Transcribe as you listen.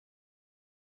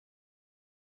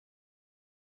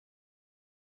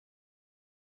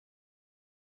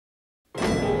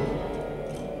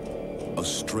A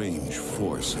strange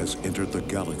force has entered the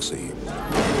galaxy.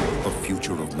 The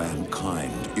future of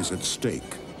mankind is at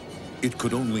stake. It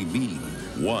could only mean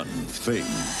one thing.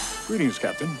 Greetings,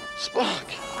 Captain. Spock!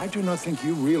 I do not think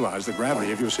you realize the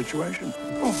gravity of your situation.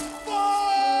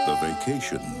 The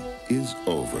vacation is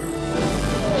over.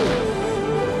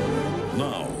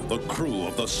 Now, the crew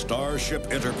of the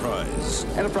Starship Enterprise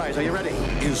Enterprise, are you ready?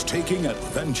 is taking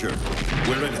adventure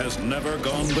where it has never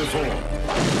gone before.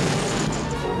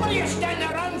 What are you standing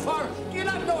around for? Do you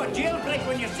not know a jailbreak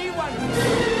when you see one?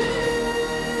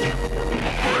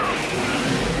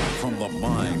 From the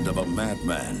mind of a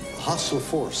madman Hostile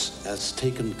force has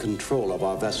taken control of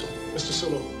our vessel. Mr.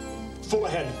 Sulu, full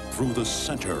ahead. through the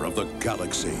center of the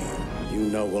galaxy You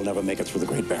know we'll never make it through the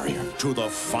Great Barrier. to the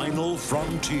final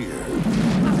frontier.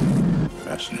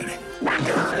 Fascinating.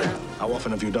 How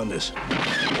often have you done this?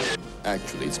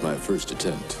 Actually, it's my first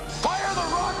attempt. Fire the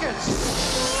rockets!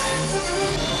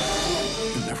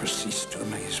 You never cease to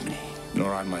amaze me.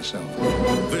 Nor I myself.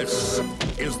 This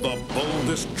is the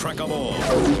boldest trek of all.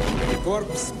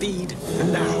 Warp speed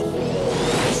now.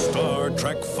 Star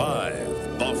Trek V,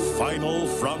 the final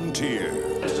frontier.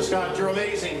 Mr. Scott, you're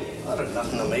amazing. Oh, there's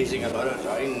nothing amazing about it.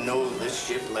 I know this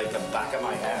ship like the back of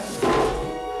my hand.